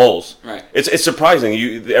they're my moles. Right. It's surprising.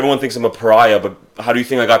 Everyone thinks I'm a pariah, but how do you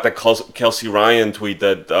think I got that Kelsey Ryan tweet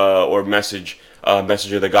that or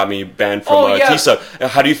messenger that got me banned from TISA?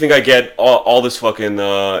 How do you think I get all this fucking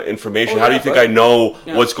information? How do you think I know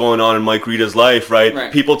what's going on in Mike Rita's life,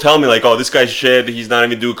 right? People tell me like, oh, this guy's shit, he's not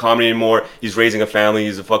even doing comedy anymore, he's raising a family,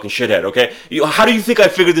 he's a fucking shithead, okay? How do you think I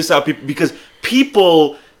figured this out? Because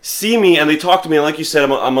people see me and they talk to me, and like you said,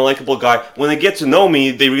 I'm a likable guy. When they get to know me,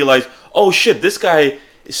 they realize, oh shit, this guy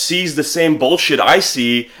sees the same bullshit I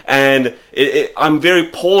see, and I'm very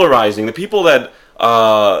polarizing. The people that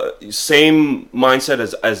same mindset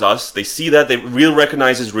as us, they see that, they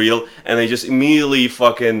recognize is real, and they just immediately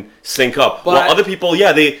fucking sync up. But other people,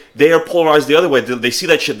 they are polarized the other way. They see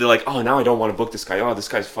that shit, they're like, oh, now I don't want to book this guy. Oh, this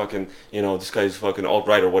guy's fucking, this guy's fucking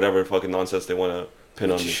alt-right or whatever fucking nonsense they want to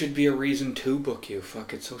pin on me. Which should be a reason to book you.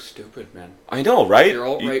 Fuck, it's so stupid, man. I know, right? You're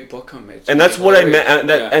alt-right, book him. And that's what I meant.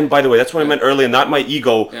 And by the way, that's what I meant earlier, not my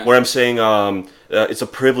ego, where I'm saying it's a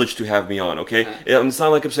privilege to have me on, okay? It's not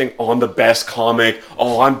like I'm saying, oh, I'm the best comic.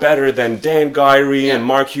 Oh, I'm better than Dan Gyrie and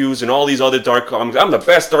Mark Hughes and all these other dark comics. I'm the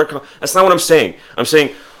best dark comic. That's not what I'm saying. I'm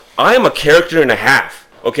saying I am a character and a half,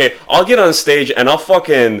 okay? I'll get on stage and I'll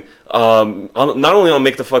fucking... not only I'll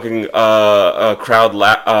make the fucking crowd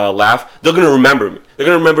laugh, they're gonna remember me. They're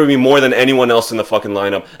gonna remember me more than anyone else in the fucking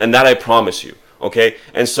lineup, and that I promise you. Okay,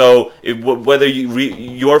 and so whether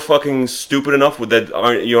you're fucking stupid enough with that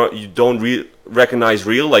you don't recognize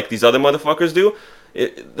real like these other motherfuckers do,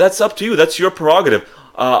 that's up to you. That's your prerogative.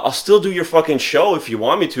 I'll still do your fucking show if you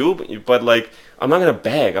want me to, but like I'm not gonna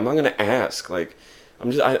beg. I'm not gonna ask. Like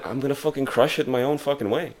I'm gonna fucking crush it my own fucking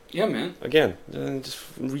way. Yeah, man. Again, just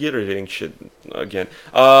reiterating shit again.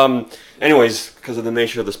 Anyways, because of the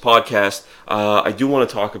nature of this podcast, I do want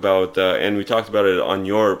to talk about, and we talked about it on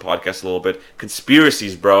your podcast a little bit,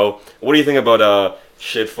 conspiracies, bro. What do you think about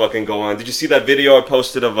shit fucking go on? Did you see that video I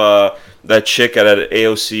posted of that chick at an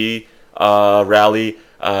AOC rally?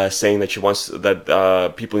 Saying that she wants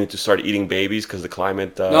that people need to start eating babies because the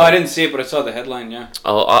climate. No, I didn't see it, but I saw the headline. Yeah.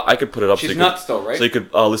 I could put it up. She's nuts, though, right? So you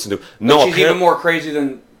could listen to. No, she's even more crazy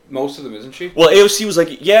than most of them, isn't she? Well, AOC was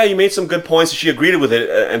like, yeah, you made some good points. She agreed with it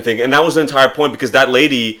and thing. And that was the entire point, because that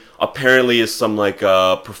lady apparently is some, like,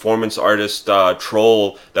 performance artist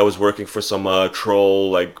troll that was working for some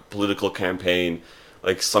troll, like, political campaign.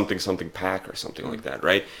 Like something PAC or something like that,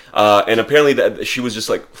 right? And apparently that she was just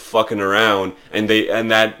like fucking around, and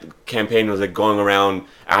that campaign was like going around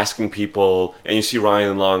asking people, and you see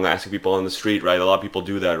Ryan Long asking people on the street, right? A lot of people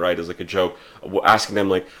do that, right? As like a joke, asking them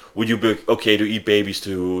like, would you be okay to eat babies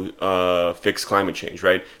to fix climate change,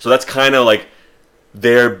 right? So that's kind of like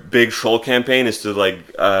their big troll campaign, is to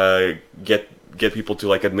like get people to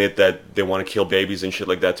like admit that they want to kill babies and shit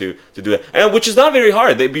like that to do that, and which is not very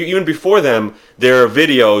hard. Even before them, there are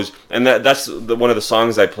videos, and that's one of the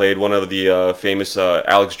songs I played, one of the famous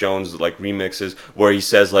Alex Jones like remixes, where he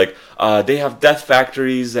says like they have death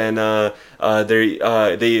factories and they're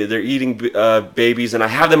eating babies, and I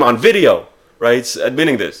have them on video, right,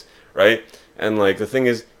 admitting this, right? And like the thing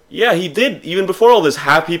is, yeah, he did. Even before all this,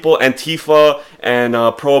 have people, Antifa and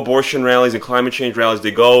pro-abortion rallies and climate change rallies.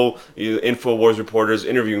 They go, InfoWars reporters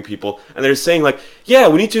interviewing people, and they're saying like, yeah,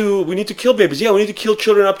 we need to kill babies. Yeah, we need to kill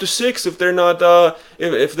children up to 6 if they're not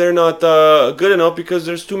if they're not good enough, because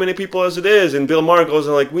there's too many people as it is. And Bill Maher goes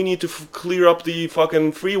and like, we need to clear up the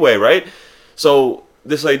fucking freeway, right? So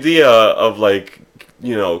this idea of like,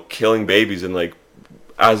 killing babies and like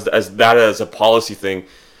as a policy thing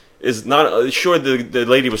is not, sure, the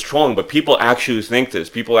lady was trolling, but people actually think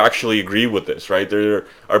this. People actually agree with this, right? There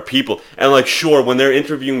are people, and like, sure, when they're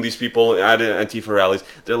interviewing these people at Antifa rallies,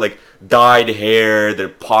 they're like dyed hair, they're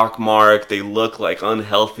pockmarked, they look like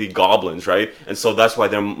unhealthy goblins, right? And so that's why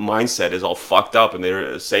their mindset is all fucked up, and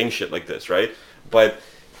they're saying shit like this, right? But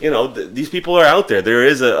these people are out there. There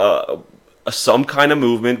is a some kind of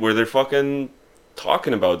movement where they're fucking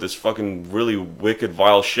talking about this fucking really wicked,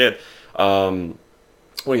 vile shit.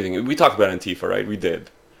 What do you think? We talked about Antifa, right? We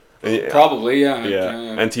did. Probably, yeah.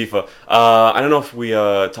 Antifa. I don't know if we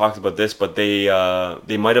talked about this, but they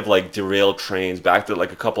might have like derailed trains back to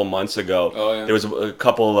like a couple months ago. Oh, yeah. There was a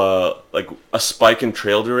couple like a spike in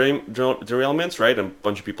trail derailments, right? And a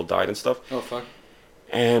bunch of people died and stuff. Oh fuck.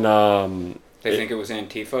 And they think it was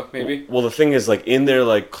Antifa, maybe? Well, the thing is, like, in their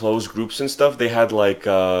like closed groups and stuff, they had like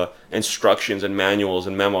instructions and manuals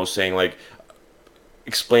and memos saying like,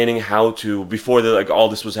 explaining how to, before all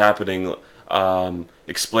this was happening,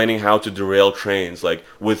 explaining how to derail trains, like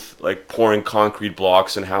with like pouring concrete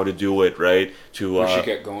blocks and how to do it, right? We should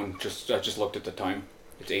get going. I just looked at the time.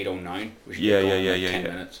 It's 8:09. We should get going in 10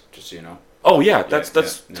 minutes, just so you know. Oh yeah, that's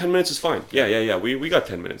 10 minutes is fine. Yeah. We got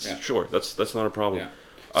 10 minutes. Yeah. Sure, that's not a problem. Yeah.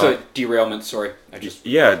 So derailment. Sorry, I just.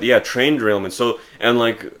 Yeah, train derailment. So, and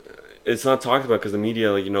like, it's not talked about because the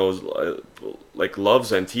media, like, like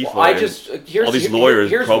loves Antifa. Well, all these lawyers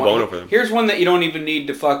pro bono for them. Here's one that you don't even need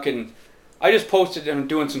to fucking. I just posted, and I'm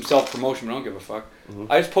doing some self promotion, but I don't give a fuck. Mm-hmm.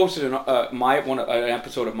 I just posted an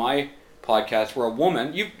episode of my podcast where a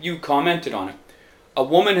woman, you commented on it. A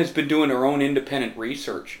woman has been doing her own independent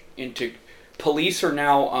research into. Police are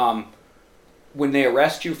now, when they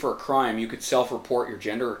arrest you for a crime, you could self-report your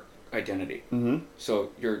gender identity. Mm-hmm.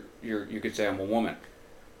 So you could say I'm a woman.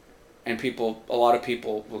 And a lot of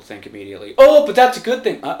people will think immediately, oh, but that's a good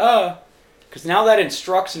thing. Because now that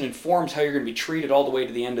instructs and informs how you're going to be treated all the way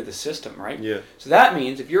to the end of the system, right? Yeah. So that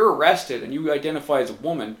means if you're arrested and you identify as a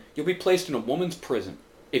woman, you'll be placed in a woman's prison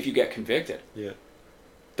if you get convicted. Yeah.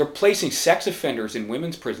 They're placing sex offenders in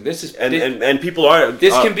women's prison. This is and people are.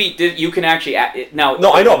 This can be. You can actually now.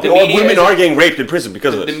 No, I know. Women are getting raped in prison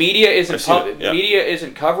because of this. The media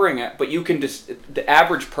isn't covering it, but you can the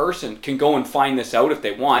average person can go and find this out if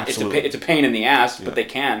they want. Absolutely. It's a pain in the ass, but they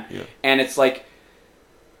can. Yeah. And it's like,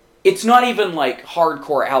 it's not even like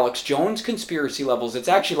hardcore Alex Jones conspiracy levels. It's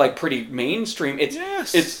actually like pretty mainstream. It's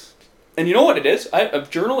and you know what it is? A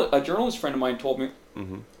journalist friend of mine told me.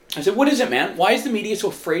 Mm-hmm. I said, what is it, man? Why is the media so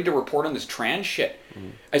afraid to report on this trans shit? Mm-hmm.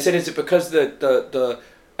 I said, is it because the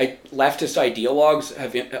leftist ideologues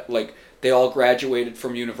have, like, they all graduated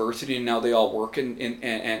from university and now they all work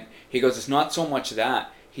and he goes, it's not so much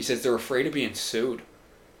that. He says they're afraid of being sued.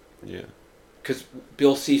 Yeah. Because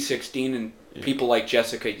Bill C-16 and people like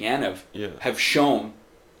Jessica Yaniv have shown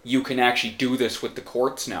you can actually do this with the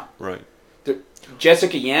courts now. Right.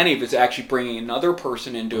 Jessica Yaniv is actually bringing another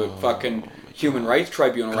person into a fucking human rights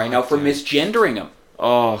tribunal right now for misgendering him.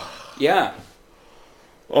 Oh. Yeah.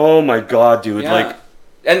 Oh my God, dude. Yeah. Like,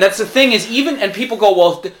 and that's the thing is and people go,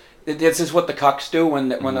 well, this is what the cucks do when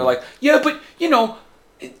they're like, yeah, but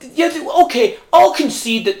okay, I'll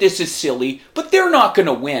concede that this is silly, but they're not going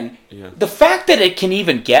to win. Yeah. The fact that it can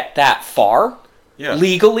even get that far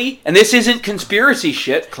legally, and this isn't conspiracy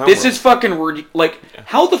shit. This is fucking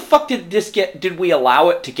how the fuck did we allow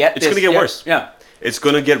it to get? It's gonna get worse. Yeah, it's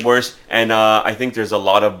gonna get worse, and I think there's a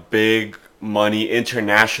lot of big money,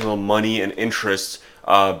 international money, and interests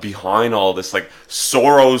behind all this. Like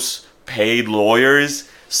Soros paid lawyers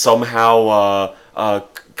somehow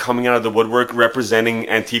coming out of the woodwork representing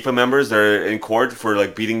Antifa members that are in court for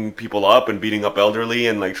like beating people up and beating up elderly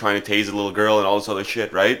and like trying to tase a little girl and all this other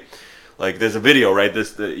shit, right? Like there's a video, right? I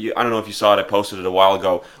don't know if you saw it. I posted it a while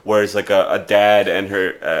ago, where it's like a dad and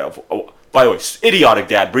her. By the way, idiotic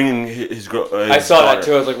dad bringing his girl. I saw daughter, that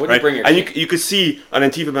too. I was like, "What do you bring her?" And you could see an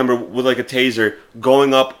Antifa member with like a taser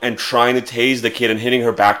going up and trying to tase the kid and hitting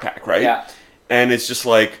her backpack, right? Yeah. And it's just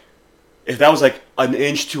like, if that was like an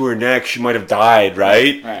inch to her neck, she might have died,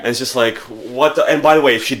 right? And it's just like, what the... And by the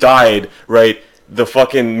way, if she died, right, the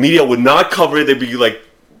fucking media would not cover it. They'd be like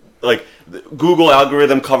Google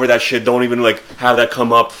algorithm cover that shit. Don't even like have that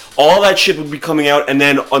come up. All that shit would be coming out, and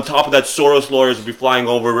then on top of that, Soros lawyers would be flying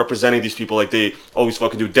over representing these people like they always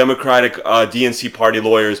fucking do. Democratic DNC party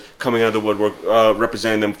lawyers coming out of the woodwork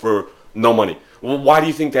representing them for no money. Well, why do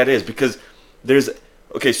you think that is? Because there's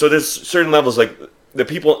certain levels, like the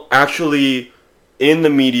people actually in the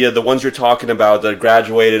media, the ones you're talking about that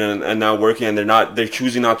graduated and now working, and they're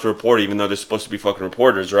choosing not to report even though they're supposed to be fucking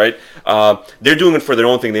reporters, right? They're doing it for their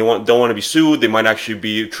own thing. They don't want to be sued. They might actually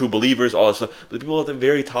be true believers, all that stuff. But the people at the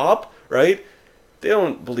very top, right? They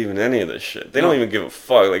don't believe in any of this shit. They don't even give a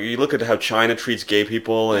fuck. Like you look at how China treats gay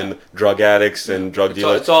people and drug addicts and drug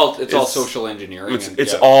dealers. It's all social engineering.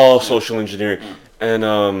 It's all social engineering.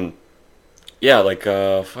 And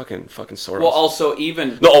fucking Soros. Well, also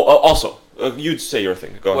even... No, also, you'd say your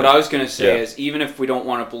thing. Go ahead. What I was going to say is, even if we don't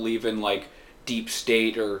want to believe in, like, deep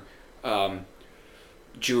state or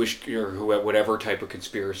Jewish or whatever type of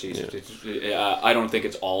conspiracies, I don't think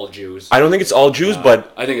it's all Jews. I don't think it's all Jews,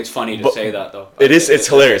 but... I think it's funny to say that, though. It's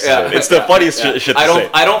hilarious. It's the funniest shit to say.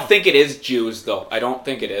 I don't think it is Jews, though. I don't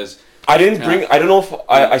think it is. I don't know if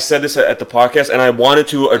I said this at the podcast, and I wanted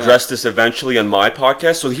to address this eventually on my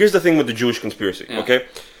podcast. So here's the thing with the Jewish conspiracy, okay?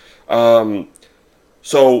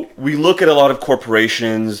 So we look at a lot of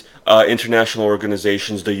corporations, international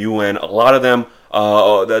organizations, the UN, a lot of them,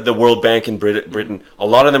 the World Bank in Britain, a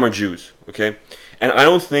lot of them are Jews, okay? And I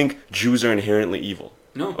don't think Jews are inherently evil.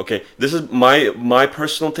 No. Okay, this is my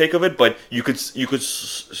personal take of it, but you could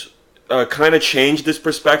kind of change this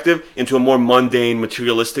perspective into a more mundane,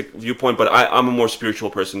 materialistic viewpoint, but I'm a more spiritual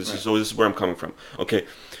person, so this is where I'm coming from. Okay,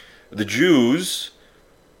 the Jews,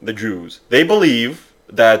 they believe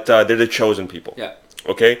that they're the chosen people. Yeah.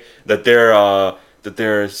 Okay, that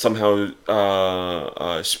they're somehow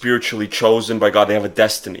spiritually chosen by God. They have a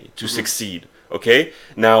destiny to succeed. Okay,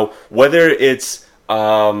 now whether it's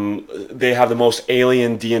they have the most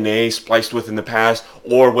alien DNA spliced within the past,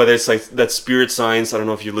 or whether it's like that spirit science. I don't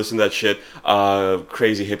know if you listen to that shit,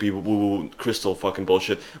 crazy hippie woo crystal fucking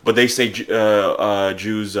bullshit. But they say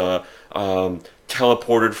Jews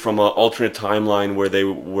teleported from an alternate timeline where they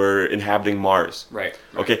were inhabiting Mars. Right.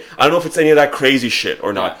 Okay. I don't know if it's any of that crazy shit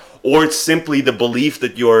or not. Yeah. Or it's simply the belief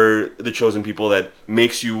that you're the chosen people that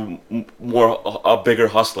makes you a bigger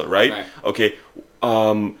hustler, right? Okay.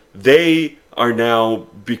 They are now,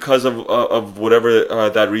 because of whatever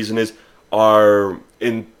that reason is, are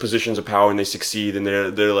in positions of power and they succeed, and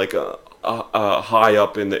they're like high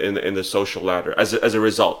up in the social ladder as a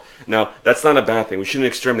result. Now that's not a bad thing. We shouldn't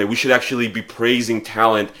exterminate. We should actually be praising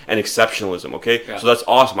talent and exceptionalism. Okay, so that's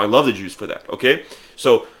awesome. I love the Jews for that. Okay,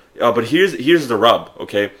 so but here's the rub.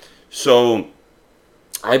 Okay, so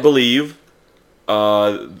I believe.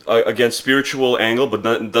 Again, spiritual angle, but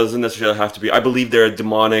doesn't necessarily have to be. I believe there are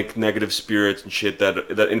demonic, negative spirits and shit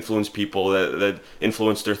that influence people, that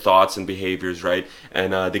influence their thoughts and behaviors, right?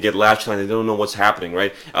 And they get latched on, they don't know what's happening,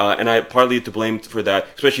 right? And I partly to blame for that,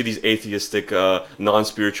 especially these atheistic,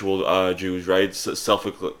 non-spiritual Jews, right?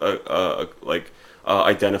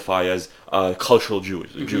 Identify as cultural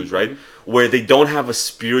Jews, right? Where they don't have a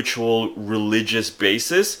spiritual, religious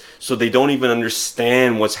basis, so they don't even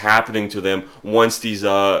understand what's happening to them once these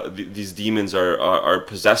demons are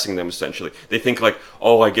possessing them. Essentially, they think like,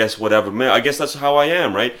 oh, I guess whatever, man, I guess that's how I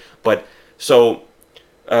am, right? But so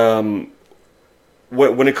when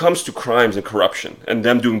it comes to crimes and corruption and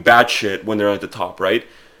them doing bad shit when they're at the top, right?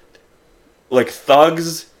 Like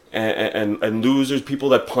thugs. And losers, people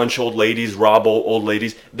that punch old ladies, rob old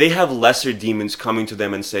ladies, they have lesser demons coming to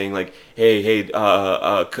them and saying like, hey,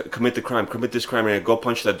 commit this crime, and go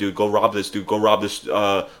punch that dude, go rob this dude, go rob this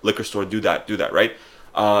liquor store, do that, right?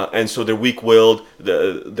 And so they're weak-willed,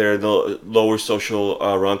 they're the lower social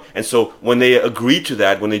rung, and so when they agree to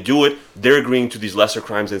that, when they do it, they're agreeing to these lesser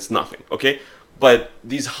crimes, and it's nothing, okay? But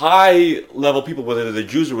these high level people, whether they're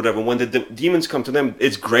Jews or whatever, when the demons come to them,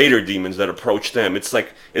 it's greater demons that approach them. It's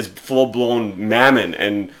like it's full blown Mammon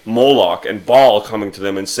and Moloch and Baal coming to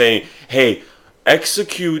them and saying, "Hey,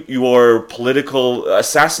 execute your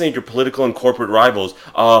assassinate your political and corporate rivals,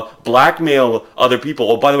 blackmail other people.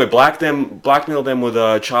 Oh, by the way, blackmail them with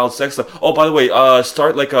child sex stuff. Oh, by the way,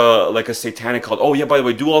 start like a satanic cult. Oh, yeah, by the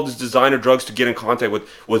way, do all these designer drugs to get in contact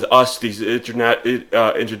with us, these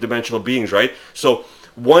interdimensional beings, right? So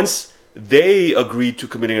once they agree to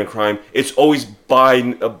committing a crime, it's always by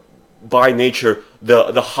nature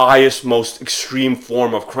the highest, most extreme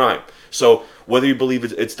form of crime. So whether you believe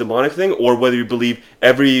it's demonic thing or whether you believe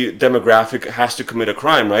every demographic has to commit a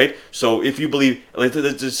crime, right? So if you believe, let's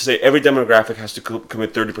just say every demographic has to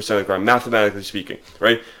commit 30% of the crime, mathematically speaking,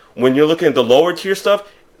 right? When you're looking at the lower tier stuff,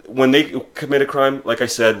 when they commit a crime, like I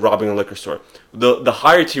said, robbing a liquor store, the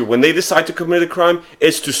higher tier, when they decide to commit a crime,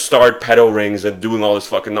 it's to start pedo rings and doing all this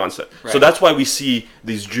fucking nonsense. Right. So that's why we see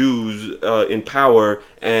these Jews in power,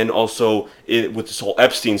 and also with this whole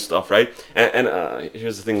Epstein stuff, right? And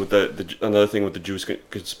here's the thing with another thing with the Jewish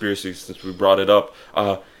conspiracy, since we brought it up.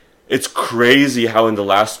 It's crazy how in the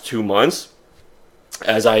last 2 months,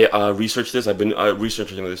 as I researched this, I've been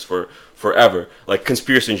researching this for forever, like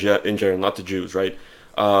conspiracy in general, not the Jews, right?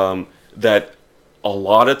 That a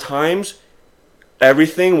lot of times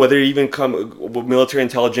everything, whether you even come with military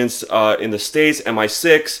intelligence in the States,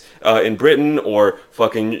 MI6 in Britain, or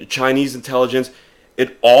fucking Chinese intelligence,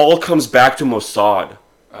 it all comes back to Mossad.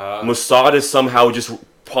 Mossad is somehow just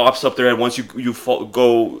pops up there, and once you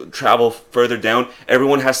go travel further down,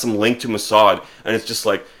 everyone has some link to Mossad, and it's just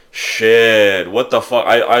like, shit, what the fuck?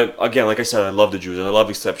 I again, like I said, I love the Jews, and I love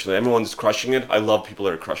exception. Everyone's crushing it. I love people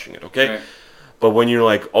that are crushing it, okay? Right. But when you're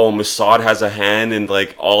like, oh, Mossad has a hand in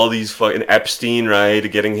like all these fucking Epstein, right,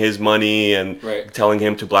 getting his money and telling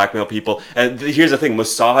him to blackmail people. And here's the thing,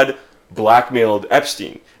 Mossad blackmailed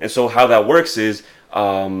Epstein. And so how that works is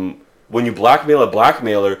when you blackmail a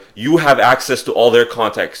blackmailer, you have access to all their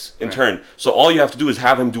contacts in turn. So all you have to do is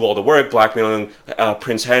have him do all the work, blackmailing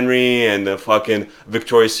Prince Henry and the fucking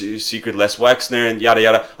Victoria's Secret Les Wexner and yada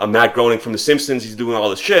yada. Matt Groening from The Simpsons, he's doing all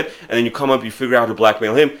this shit. And then you come up, you figure out how to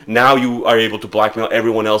blackmail him. Now you are able to blackmail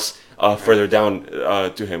everyone else further down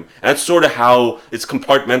to him. And that's sort of how it's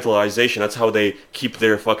compartmentalization. That's how they keep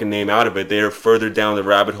their fucking name out of it. They're further down the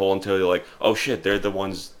rabbit hole until you're like, oh shit, they're the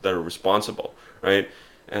ones that are responsible, right?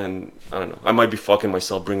 And I don't know. I might be fucking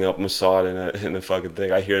myself bringing up Mossad in a fucking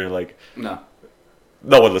thing. I hear like no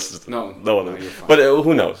one listens. No one listens. But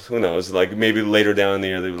who knows? Who knows? Like maybe later down in the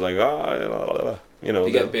year they were like, you know.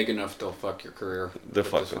 If you get big enough, they'll fuck your career. They're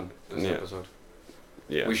fucking. This episode.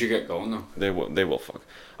 Yeah. We should get going though. They will fuck.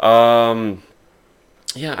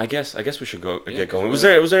 Yeah, I guess we should get going. Was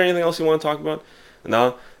there anything else you want to talk about?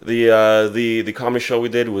 No, the comedy show we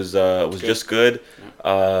did was good. Just good.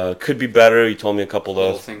 Yeah. Could be better. You told me a couple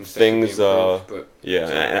of things. Improved,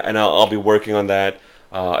 and I'll be working on that.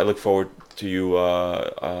 I look forward to you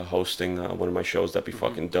hosting one of my shows. That'd be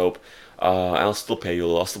fucking dope. I'll still pay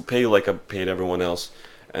you. I'll still pay you like I paid everyone else.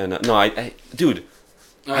 And dude,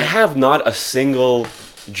 I have not a single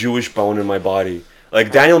Jewish bone in my body.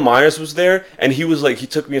 Like Daniel Myers was there, and he was like, he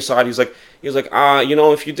took me aside. He was like,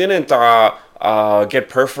 if you didn't get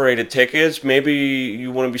perforated tickets, maybe you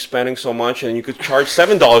wouldn't be spending so much, and you could charge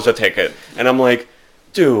 $7 a ticket. And I'm like,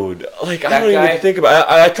 dude, like I don't even think about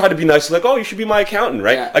it. I try to be nice, like, oh, you should be my accountant,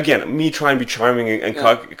 right? Yeah. Again, me trying to be charming and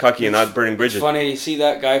cocky and not burning bridges. It's funny, you see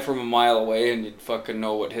that guy from a mile away and you'd fucking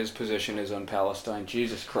know what his position is on Palestine.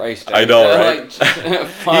 Jesus Christ. I know, right?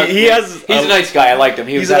 He's a nice guy. I liked him.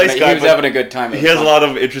 He was having a good time. He has a lot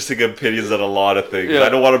of interesting opinions on a lot of things. Yeah. I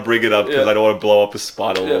don't want to bring it up because I don't want to blow up his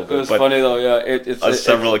spot a little bit. It was funny though, yeah. It's on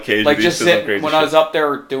several occasions. Like just when I was up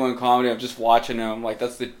there doing comedy, I'm just watching him. I'm like,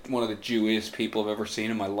 that's one of the Jewiest people I've ever seen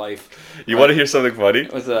in my life. You want to hear something funny?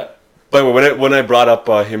 What's that? But when I brought up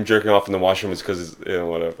him jerking off in the washroom, it's because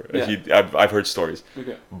whatever. Yeah. I've heard stories.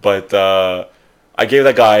 Okay. But I gave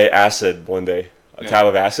that guy acid one day, a tab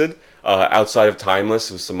of acid, outside of Timeless.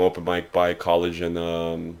 It was some open mic by college and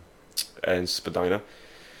Spadina,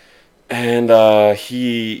 and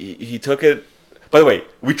he took it. By the way,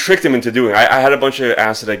 we tricked him into doing it. I had a bunch of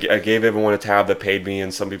acid. I gave everyone a tab that paid me,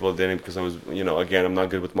 and some people didn't because I was, again, I'm not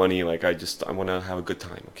good with money. Like, I want to have a good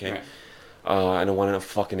time, okay? Right. I don't want to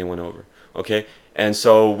fuck anyone over, okay? And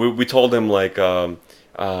so we told him, like, we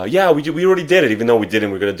already did it, even though we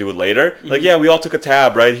didn't. We're going to do it later. Mm-hmm. Like, yeah, we all took a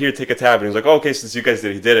tab, right? Here, take a tab. And he was like, oh, okay, since you guys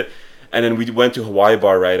did it, he did it. And then we went to Hawaii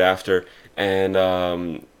Bar right after, and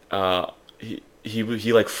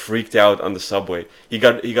he like freaked out on the subway. He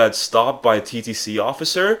got stopped by a TTC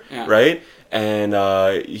officer, right? and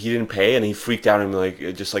he didn't pay, and he freaked out and like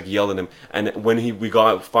just like yelled at him. And when we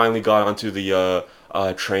finally got onto the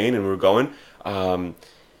train and we were going,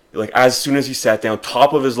 like as soon as he sat down,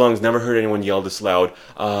 top of his lungs, never heard anyone yell this loud.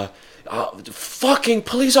 Fucking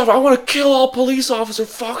police officer! I want to kill all police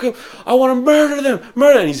officers! Fucking! I want to murder them!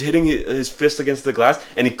 Murder! And he's hitting his fist against the glass,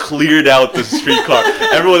 and he cleared out the streetcar.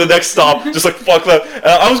 Everyone, the next stop, just like fuck that.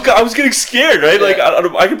 I was getting scared, right? Like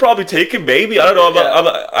I could probably take him, maybe. I don't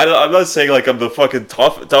know. I'm not saying like I'm the fucking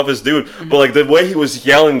toughest dude, but like the way he was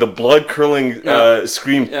yelling, the blood curling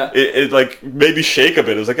scream, it like made me shake a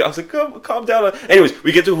bit. I was like, calm down. Anyways,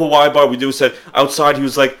 we get to Hawaii bar. We do a set outside. He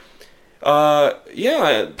was like, I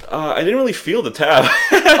didn't really feel the tab.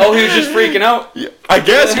 Oh, he was just freaking out? Yeah, I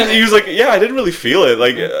guess. He was like, I didn't really feel it.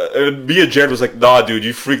 Like, me and Jared was like, nah, dude,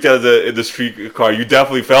 you freaked out in the street car. You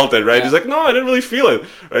definitely felt it, right? Yeah. He's like, no, I didn't really feel it.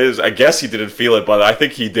 Right? I guess he didn't feel it, but I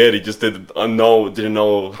think he did. He just didn't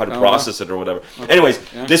know how to process it or whatever. Okay. Anyways,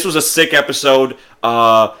 this was a sick episode.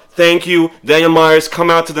 Thank you, Daniel Myers.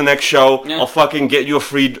 Come out to the next show. Yeah. I'll fucking get you a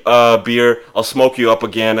free beer. I'll smoke you up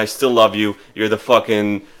again. I still love you. You're the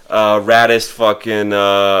fucking... raddest fucking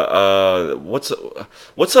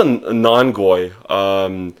what's a non-goy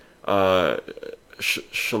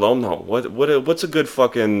shalom, no, what's a good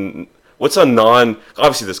fucking, what's a non,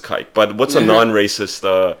 obviously this kike, but what's a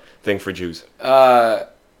non-racist thing for Jews? Oh,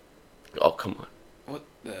 come on,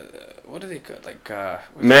 what are they called, like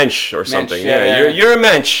mensch or something? Yeah. You're a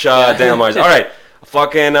mensch, Daniel Myers. All right,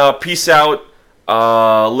 fucking peace out,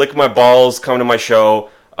 lick my balls, come to my show,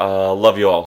 love you all.